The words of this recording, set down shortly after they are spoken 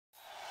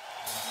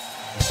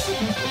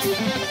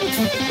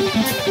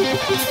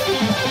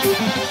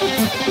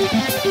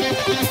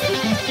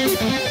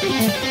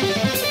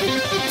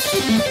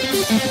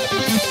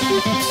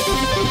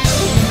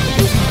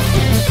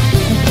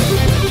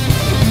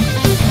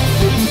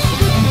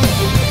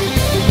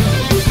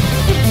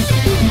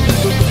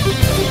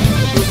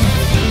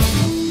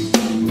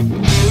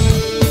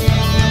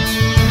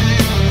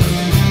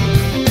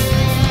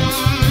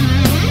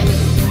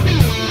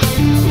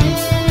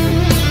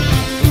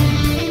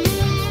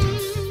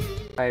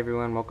Hi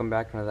everyone, welcome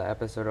back to another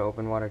episode of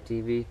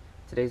OpenWaterTv.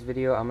 Today's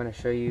video I'm going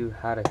to show you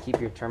how to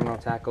keep your terminal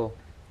tackle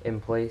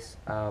in place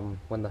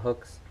when the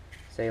hooks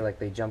say like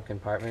they jump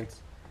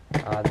compartments.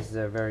 This is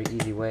a very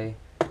easy way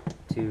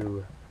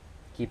to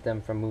keep them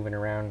from moving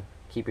around,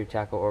 keep your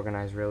tackle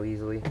organized real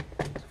easily.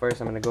 So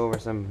first I'm going to go over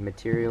some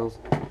materials.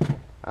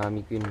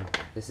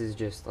 This is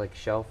just like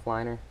shelf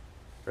liner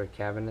for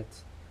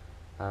cabinets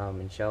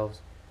and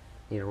shelves.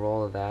 You need a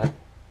roll of that.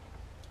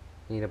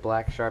 You need a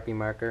black Sharpie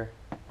marker,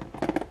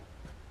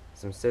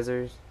 some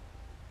scissors,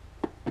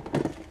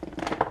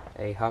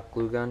 a hot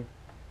glue gun,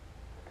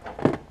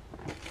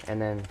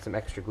 and then some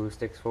extra glue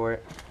sticks for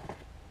it.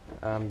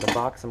 The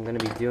box I'm going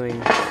to be doing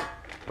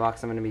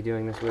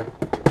this with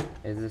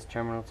is this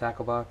terminal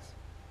tackle box.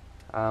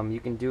 You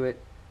can do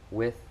it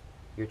with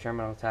your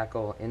terminal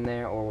tackle in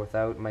there or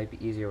without. It might be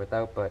easier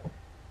without, but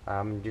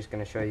I'm just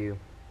going to show you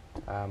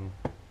how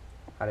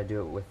to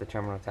do it with the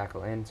terminal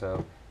tackle in.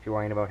 So if you're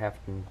worrying about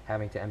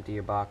having to empty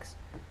your box,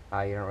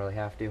 you don't really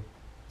have to.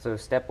 So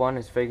step one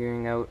is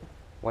figuring out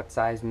what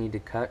size you need to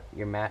cut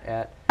your mat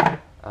at,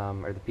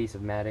 or the piece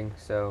of matting.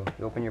 So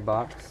you open your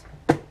box,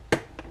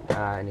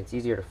 and it's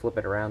easier to flip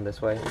it around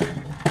this way,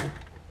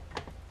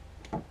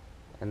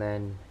 and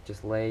then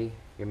just lay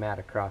your mat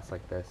across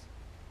like this,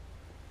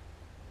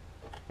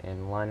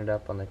 and line it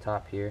up on the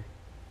top here.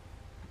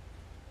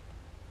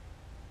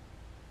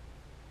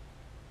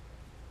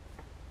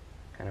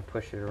 Kind of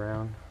push it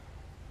around,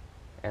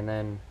 and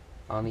then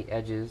on the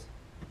edges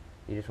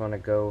you just want to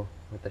go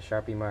with the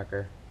Sharpie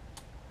marker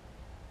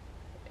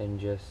and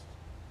just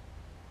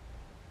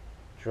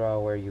draw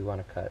where you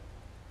want to cut.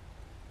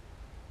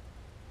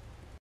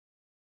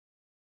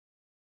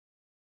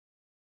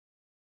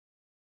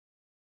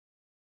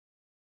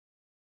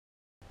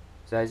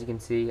 So as you can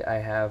see, I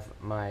have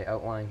my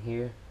outline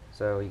here,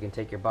 so you can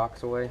take your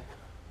box away,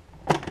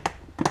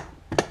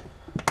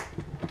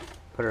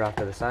 put it off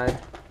to the side,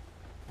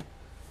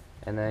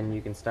 and then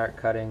you can start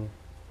cutting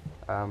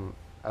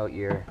out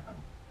your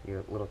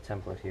little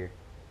template here.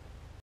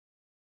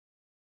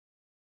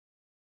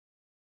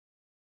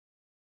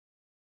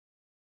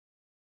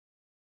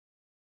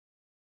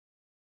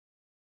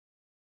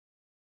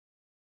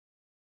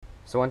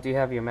 So once you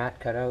have your mat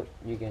cut out,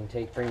 you can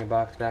bring your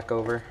box back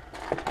over,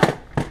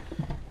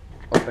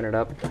 open it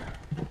up,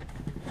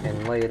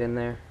 and lay it in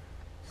there.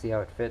 See how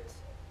it fits.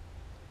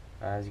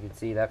 As you can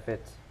see, that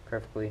fits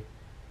perfectly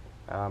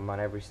on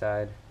every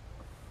side,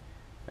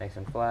 nice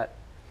and flat.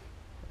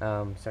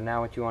 So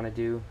now what you want to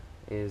do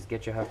is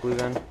get your hot glue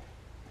gun,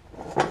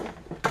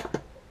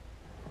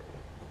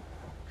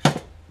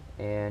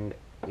 and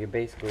you're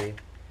basically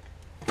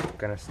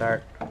going to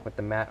start with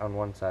the mat on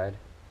one side.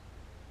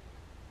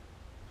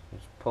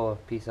 Just pull a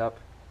piece up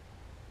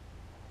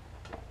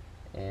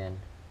and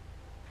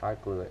hot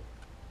glue it.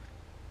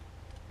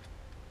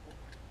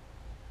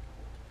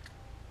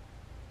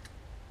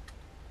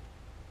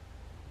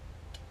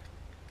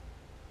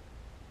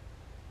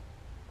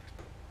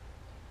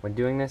 When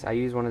doing this, I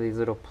use one of these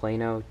little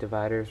Plano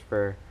dividers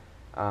for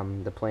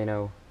the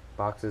Plano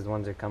boxes, the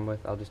ones that come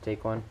with. I'll just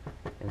take one.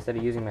 Instead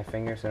of using my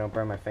finger so I don't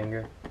burn my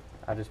finger,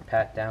 I'll just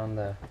pat down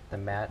the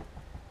mat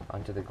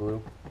onto the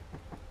glue.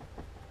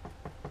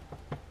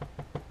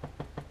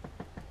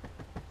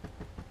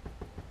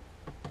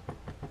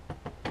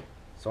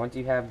 So once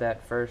you have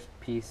that first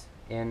piece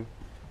in,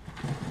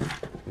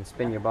 you can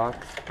spin your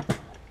box.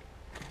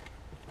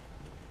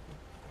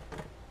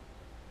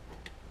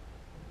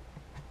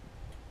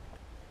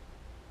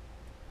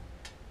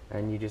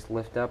 And you just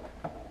lift up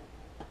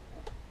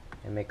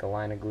and make a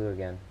line of glue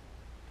again.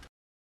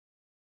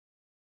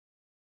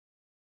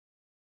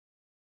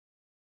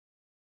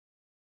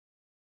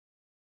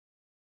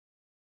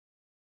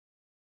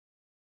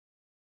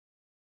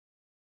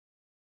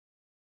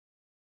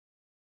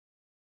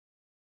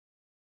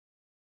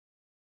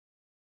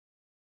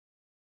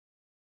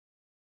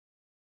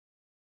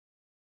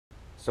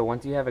 So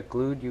once you have it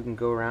glued, you can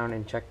go around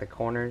and check the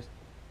corners,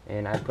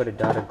 and I put a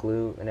dot of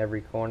glue in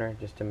every corner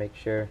just to make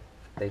sure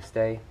they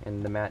stay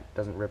and the mat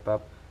doesn't rip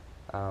up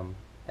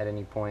at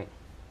any point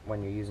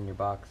when you're using your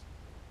box.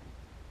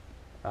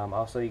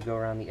 Also, you go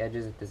around the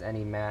edges. If there's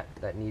any mat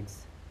that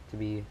needs to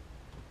be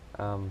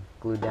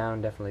glued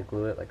down, definitely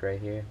glue it, like right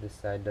here, this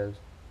side does.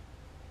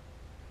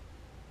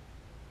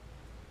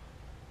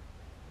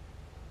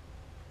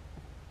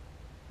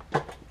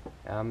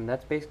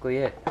 That's basically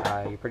it.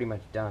 You're pretty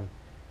much done.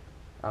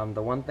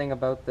 The one thing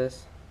about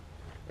this,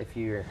 if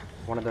you're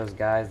one of those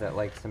guys that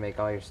likes to make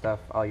all your stuff,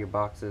 all your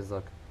boxes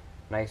look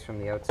nice from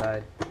the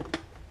outside,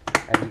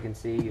 as you can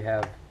see, you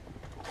have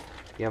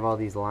you have all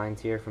these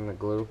lines here from the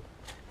glue.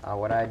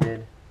 What I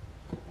did,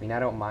 I mean, I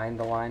don't mind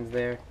the lines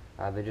there.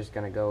 They're just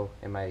gonna go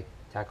in my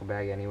tackle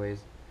bag anyways.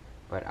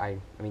 But I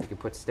mean, you could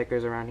put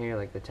stickers around here,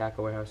 like the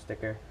Tackle Warehouse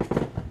sticker,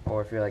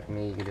 or if you're like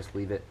me, you can just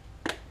leave it.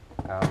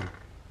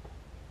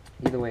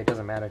 Either way, it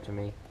doesn't matter to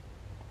me.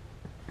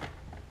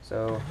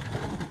 So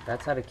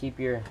that's how to keep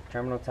your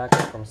terminal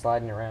tackle from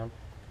sliding around.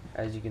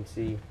 As you can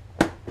see,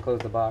 close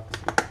the box,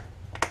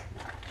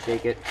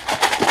 shake it.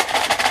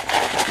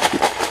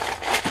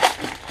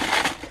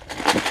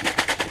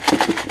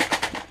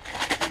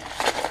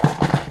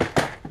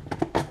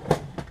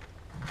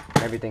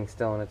 Everything's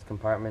still in its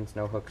compartments,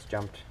 no hooks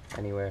jumped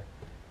anywhere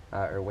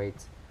or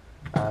weights.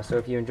 So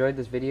if you enjoyed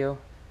this video,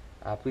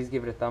 please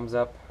give it a thumbs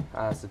up,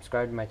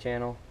 subscribe to my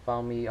channel,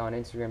 follow me on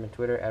Instagram and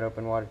Twitter at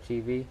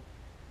OpenWaterTv.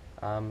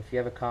 If you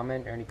have a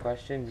comment or any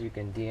questions, you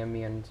can DM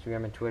me on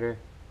Instagram and Twitter,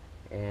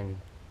 and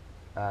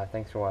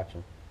thanks for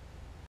watching.